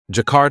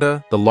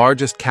Jakarta, the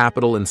largest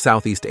capital in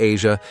Southeast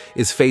Asia,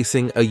 is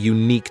facing a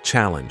unique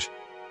challenge.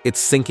 It's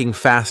sinking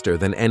faster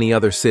than any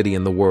other city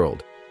in the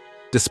world.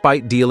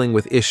 Despite dealing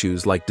with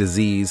issues like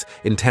disease,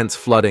 intense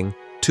flooding,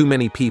 too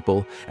many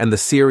people, and the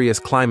serious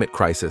climate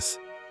crisis,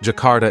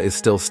 Jakarta is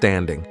still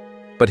standing.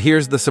 But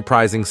here's the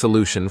surprising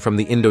solution from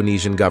the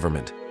Indonesian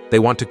government. They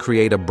want to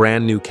create a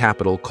brand new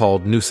capital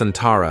called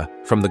Nusantara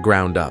from the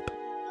ground up.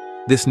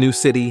 This new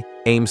city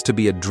aims to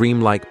be a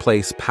dreamlike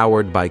place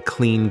powered by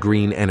clean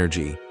green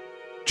energy.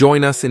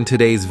 Join us in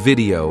today's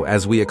video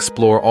as we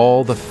explore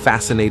all the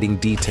fascinating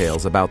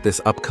details about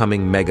this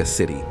upcoming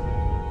megacity.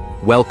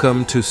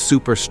 Welcome to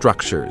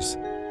Superstructures,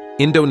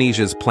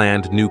 Indonesia's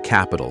planned new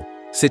capital,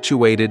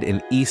 situated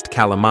in East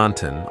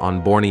Kalimantan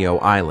on Borneo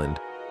Island,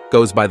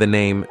 goes by the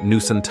name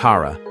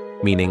Nusantara,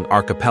 meaning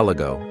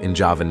archipelago in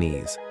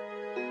Javanese.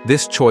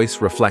 This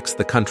choice reflects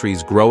the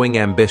country's growing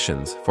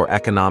ambitions for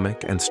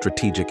economic and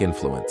strategic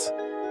influence.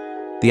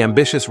 The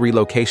ambitious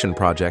relocation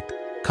project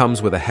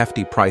comes with a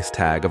hefty price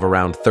tag of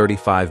around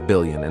 35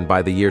 billion, and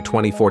by the year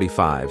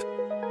 2045,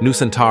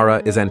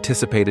 Nusantara is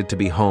anticipated to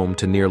be home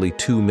to nearly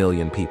 2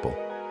 million people.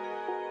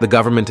 The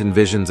government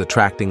envisions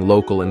attracting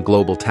local and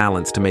global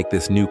talents to make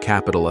this new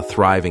capital a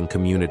thriving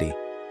community.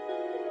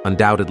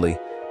 Undoubtedly,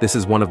 this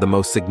is one of the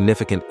most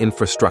significant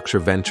infrastructure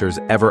ventures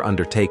ever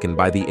undertaken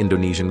by the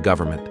Indonesian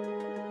government.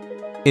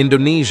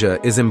 Indonesia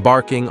is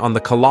embarking on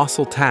the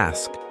colossal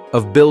task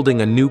of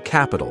building a new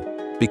capital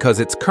because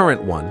its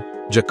current one,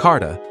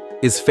 Jakarta,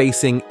 is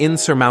facing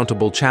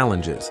insurmountable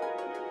challenges.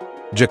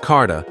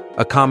 Jakarta,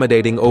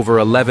 accommodating over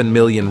 11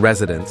 million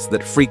residents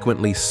that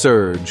frequently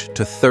surge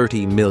to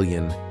 30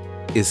 million,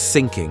 is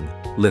sinking,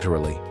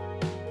 literally.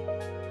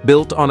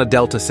 Built on a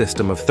delta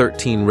system of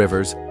 13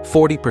 rivers,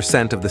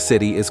 40% of the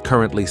city is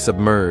currently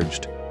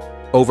submerged.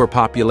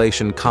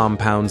 Overpopulation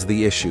compounds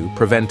the issue,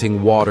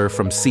 preventing water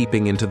from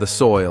seeping into the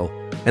soil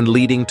and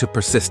leading to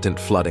persistent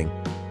flooding.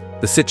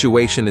 The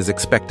situation is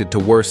expected to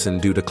worsen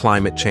due to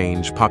climate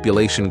change,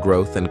 population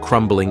growth, and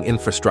crumbling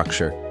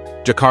infrastructure.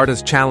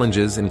 Jakarta's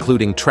challenges,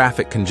 including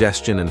traffic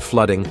congestion and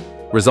flooding,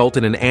 result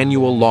in an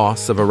annual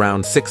loss of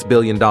around $6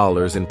 billion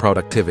in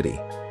productivity.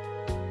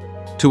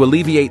 To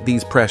alleviate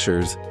these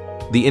pressures,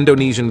 the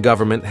Indonesian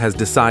government has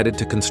decided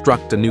to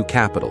construct a new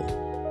capital.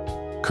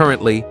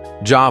 Currently,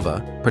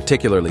 Java,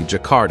 particularly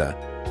Jakarta,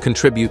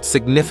 contributes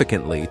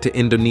significantly to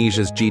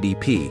Indonesia's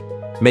GDP,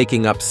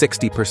 making up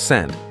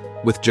 60%,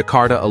 with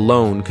Jakarta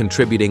alone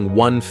contributing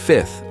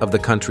 1/5 of the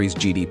country's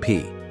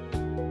GDP.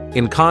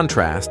 In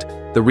contrast,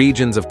 the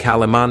regions of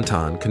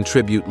Kalimantan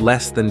contribute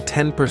less than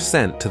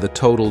 10% to the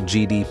total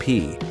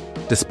GDP,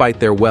 despite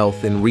their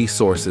wealth in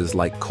resources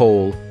like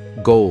coal,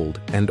 gold,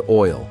 and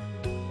oil.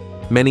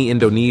 Many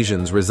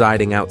Indonesians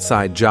residing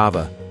outside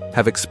Java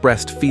have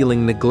expressed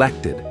feeling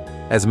neglected,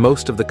 as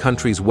most of the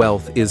country's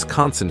wealth is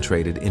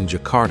concentrated in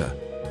Jakarta.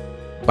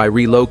 By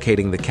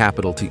relocating the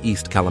capital to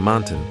East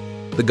Kalimantan,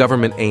 the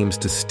government aims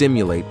to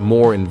stimulate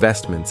more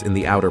investments in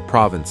the outer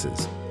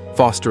provinces,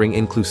 fostering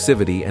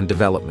inclusivity and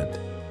development.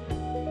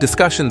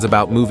 Discussions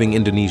about moving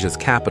Indonesia's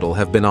capital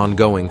have been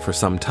ongoing for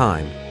some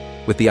time,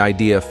 with the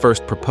idea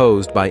first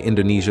proposed by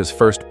Indonesia's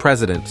first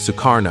president,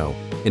 Sukarno,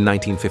 in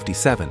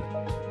 1957.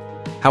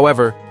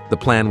 However, the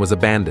plan was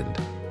abandoned,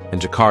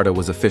 and Jakarta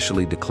was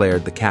officially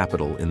declared the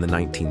capital in the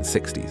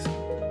 1960s.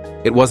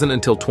 It wasn't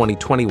until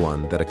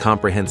 2021 that a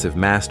comprehensive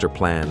master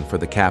plan for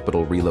the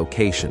capital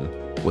relocation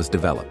was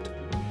developed.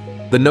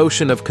 The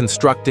notion of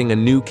constructing a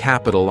new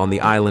capital on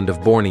the island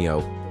of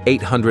Borneo,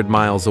 800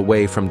 miles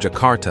away from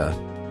Jakarta,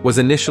 was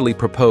initially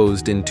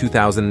proposed in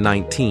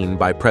 2019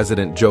 by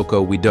President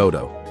Joko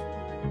Widodo.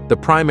 The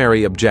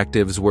primary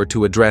objectives were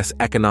to address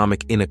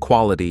economic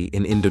inequality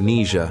in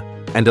Indonesia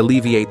and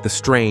alleviate the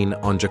strain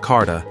on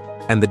Jakarta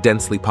and the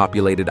densely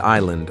populated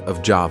island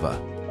of Java.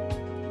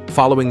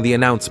 Following the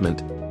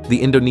announcement, the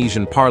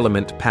Indonesian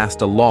parliament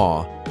passed a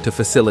law to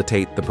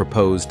facilitate the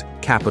proposed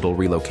capital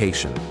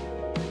relocation.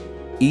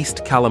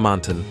 East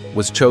Kalimantan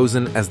was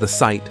chosen as the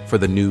site for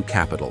the new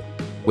capital,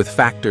 with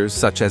factors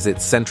such as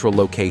its central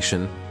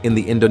location in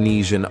the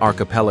Indonesian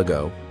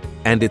archipelago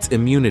and its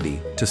immunity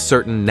to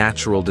certain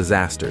natural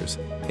disasters,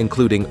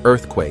 including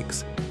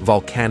earthquakes,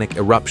 volcanic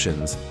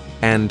eruptions,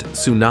 and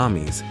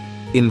tsunamis,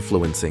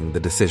 influencing the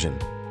decision.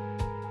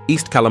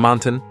 East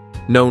Kalimantan,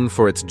 known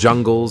for its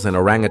jungles and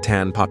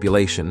orangutan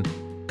population,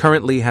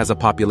 currently has a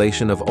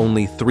population of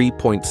only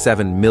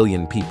 3.7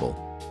 million people.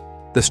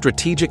 The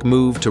strategic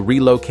move to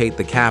relocate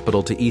the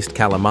capital to East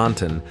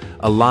Kalimantan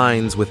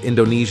aligns with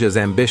Indonesia's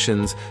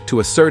ambitions to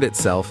assert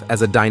itself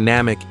as a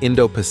dynamic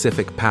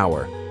Indo-Pacific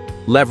power,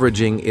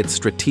 leveraging its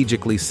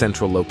strategically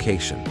central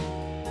location.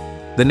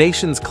 The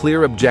nation's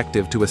clear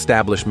objective to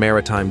establish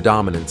maritime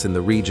dominance in the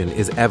region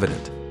is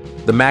evident.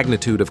 The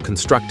magnitude of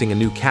constructing a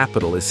new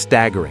capital is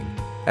staggering,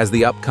 as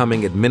the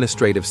upcoming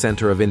administrative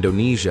center of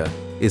Indonesia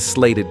is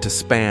slated to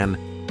span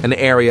an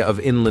area of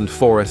inland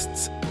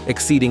forests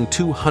exceeding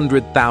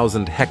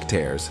 200,000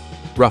 hectares,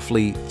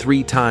 roughly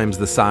 3 times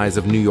the size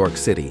of New York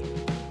City.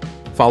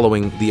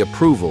 Following the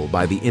approval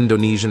by the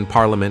Indonesian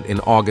parliament in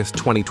August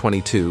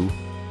 2022,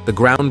 The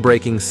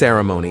groundbreaking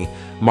ceremony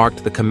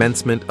marked the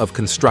commencement of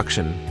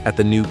construction at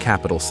the new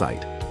capital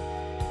site.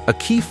 A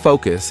key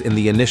focus in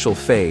the initial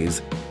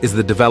phase is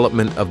the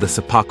development of the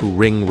Sipaku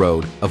Ring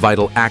Road, a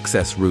vital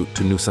access route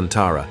to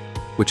Nusantara,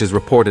 which is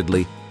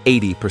reportedly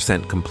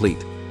 80%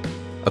 complete.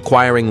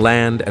 Acquiring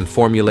land and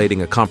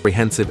formulating a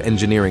comprehensive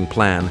engineering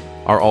plan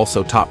are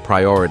also top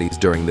priorities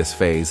during this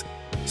phase,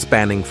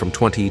 spanning from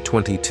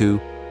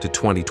 2022 to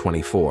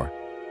 2024.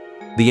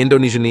 The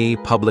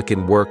Indonesian Public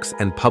Works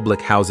and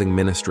Public Housing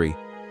Ministry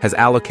has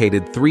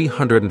allocated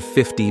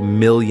 $350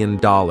 million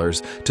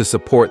to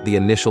support the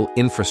initial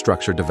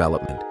infrastructure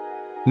development.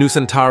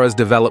 Nusantara's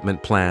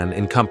development plan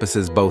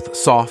encompasses both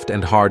soft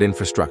and hard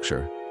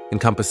infrastructure,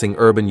 encompassing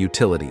urban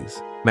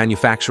utilities,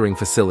 manufacturing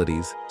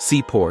facilities,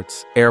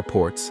 seaports,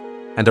 airports,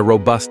 and a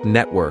robust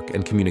network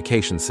and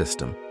communication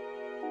system.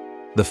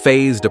 The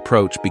phased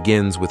approach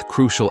begins with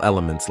crucial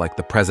elements like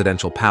the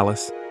presidential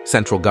palace,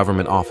 central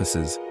government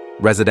offices,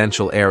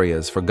 residential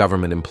areas for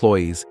government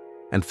employees,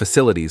 and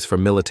facilities for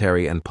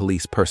military and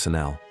police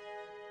personnel.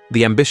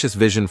 The ambitious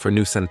vision for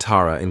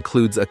Nusantara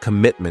includes a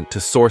commitment to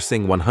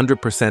sourcing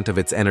 100% of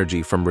its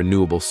energy from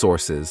renewable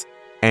sources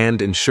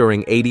and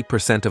ensuring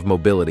 80% of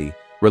mobility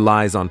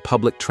relies on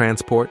public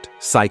transport,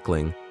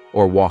 cycling,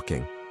 or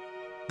walking.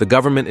 The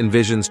government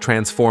envisions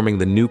transforming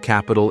the new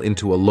capital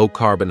into a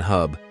low-carbon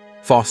hub,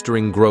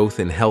 fostering growth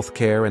in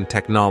healthcare and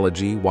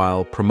technology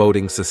while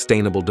promoting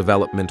sustainable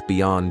development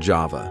beyond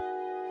Java.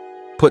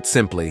 Put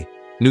simply,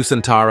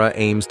 Nusantara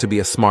aims to be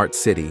a smart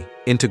city,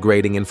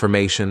 integrating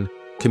information,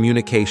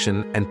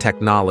 communication, and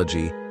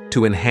technology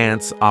to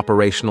enhance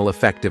operational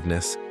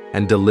effectiveness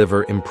and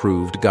deliver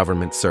improved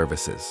government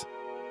services.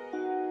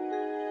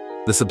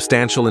 The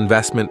substantial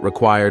investment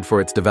required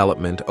for its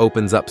development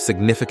opens up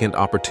significant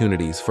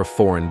opportunities for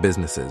foreign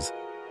businesses.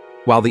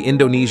 While the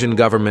Indonesian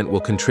government will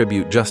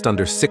contribute just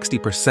under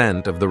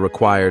 60% of the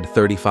required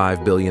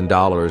 $35 billion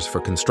for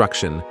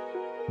construction,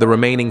 the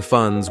remaining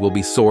funds will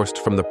be sourced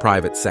from the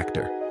private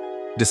sector.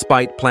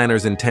 Despite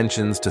planners'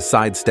 intentions to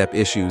sidestep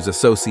issues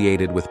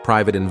associated with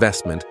private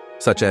investment,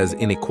 such as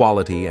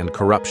inequality and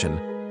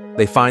corruption,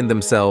 they find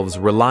themselves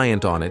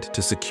reliant on it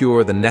to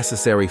secure the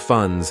necessary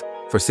funds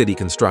for city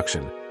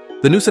construction.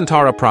 The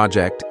Nusantara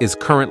project is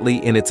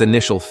currently in its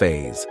initial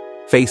phase,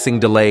 facing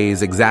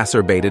delays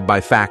exacerbated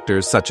by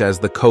factors such as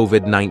the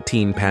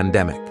COVID-19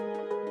 pandemic.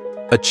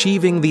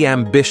 Achieving the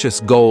ambitious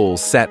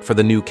goals set for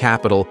the new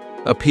capital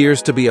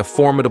appears to be a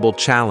formidable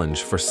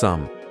challenge for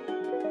some.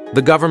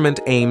 The government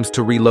aims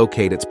to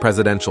relocate its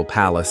presidential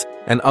palace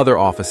and other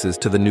offices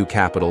to the new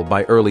capital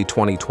by early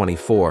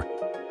 2024,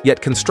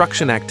 yet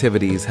construction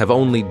activities have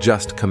only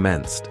just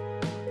commenced.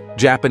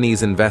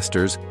 Japanese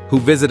investors who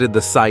visited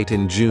the site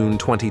in June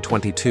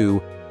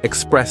 2022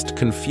 expressed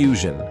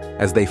confusion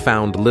as they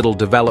found little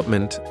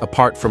development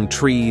apart from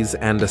trees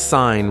and a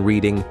sign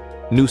reading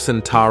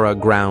Nusantara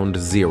Ground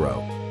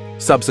Zero.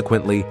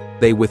 Subsequently,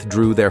 they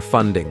withdrew their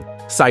funding,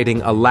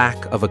 citing a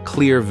lack of a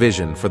clear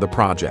vision for the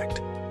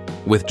project.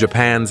 With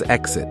Japan's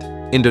exit,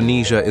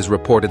 Indonesia is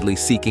reportedly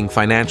seeking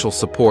financial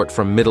support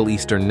from Middle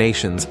Eastern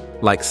nations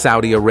like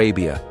Saudi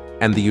Arabia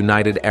and the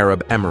United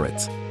Arab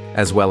Emirates,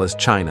 as well as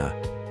China.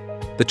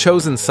 The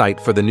chosen site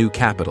for the new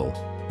capital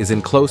is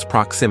in close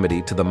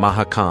proximity to the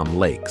Mahakam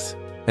Lakes,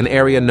 an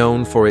area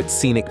known for its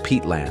scenic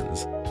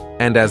peatlands,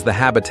 and as the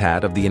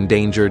habitat of the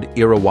endangered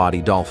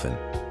Irrawaddy dolphin.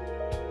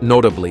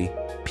 Notably,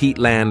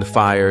 peatland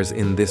fires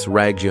in this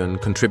region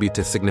contribute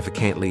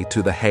significantly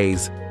to the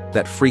haze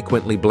that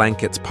frequently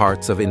blankets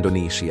parts of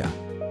Indonesia.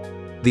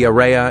 The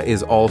area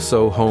is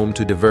also home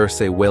to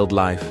diverse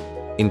wildlife,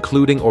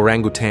 including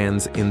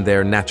orangutans in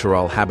their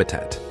natural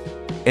habitat.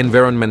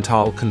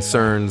 Environmental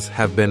concerns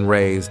have been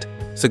raised,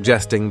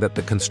 suggesting that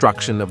the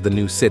construction of the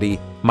new city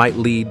might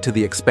lead to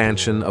the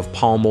expansion of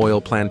palm oil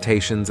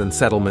plantations and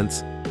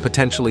settlements,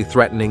 potentially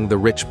threatening the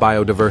rich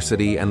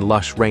biodiversity and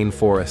lush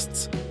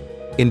rainforests.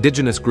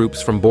 Indigenous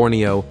groups from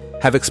Borneo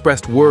have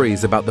expressed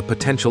worries about the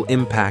potential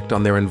impact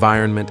on their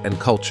environment and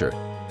culture,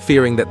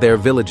 fearing that their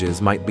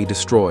villages might be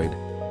destroyed.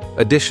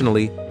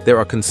 Additionally, there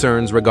are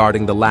concerns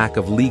regarding the lack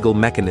of legal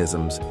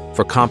mechanisms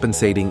for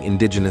compensating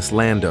indigenous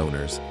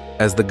landowners,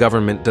 as the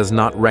government does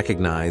not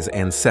recognize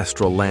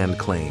ancestral land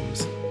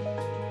claims.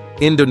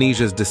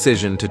 Indonesia's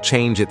decision to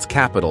change its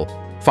capital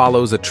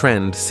follows a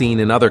trend seen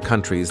in other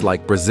countries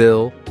like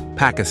Brazil,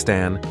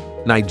 Pakistan,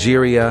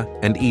 Nigeria,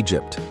 and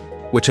Egypt,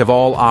 which have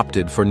all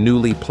opted for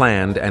newly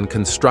planned and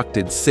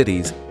constructed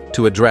cities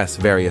to address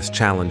various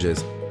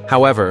challenges.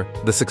 However,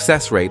 the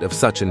success rate of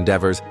such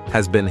endeavors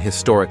has been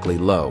historically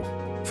low.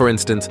 For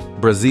instance,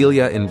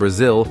 Brasilia in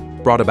Brazil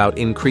brought about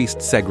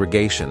increased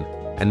segregation,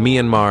 and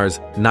Myanmar's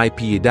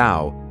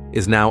Naypyidaw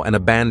is now an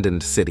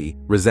abandoned city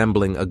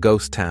resembling a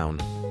ghost town.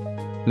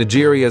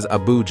 Nigeria's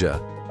Abuja,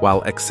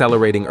 while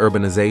accelerating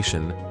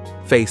urbanization,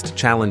 faced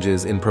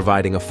challenges in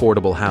providing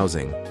affordable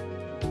housing,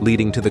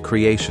 leading to the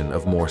creation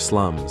of more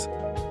slums.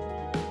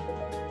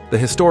 The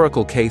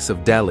historical case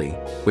of Delhi,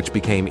 which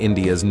became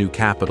India's new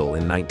capital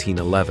in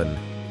 1911,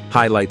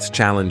 highlights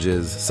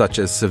challenges such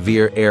as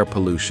severe air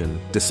pollution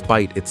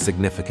despite its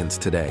significance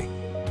today.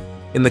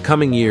 In the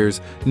coming years,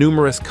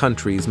 numerous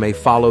countries may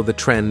follow the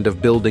trend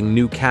of building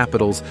new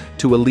capitals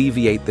to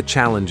alleviate the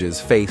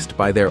challenges faced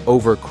by their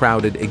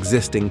overcrowded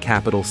existing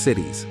capital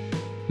cities.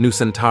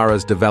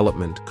 Nusantara's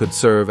development could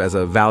serve as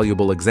a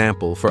valuable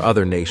example for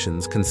other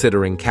nations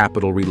considering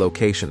capital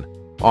relocation,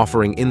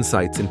 offering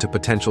insights into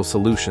potential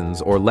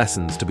solutions or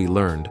lessons to be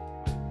learned.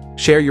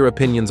 Share your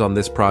opinions on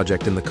this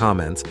project in the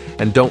comments,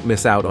 and don't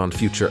miss out on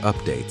future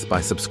updates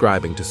by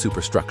subscribing to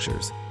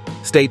Superstructures.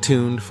 Stay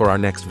tuned for our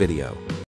next video.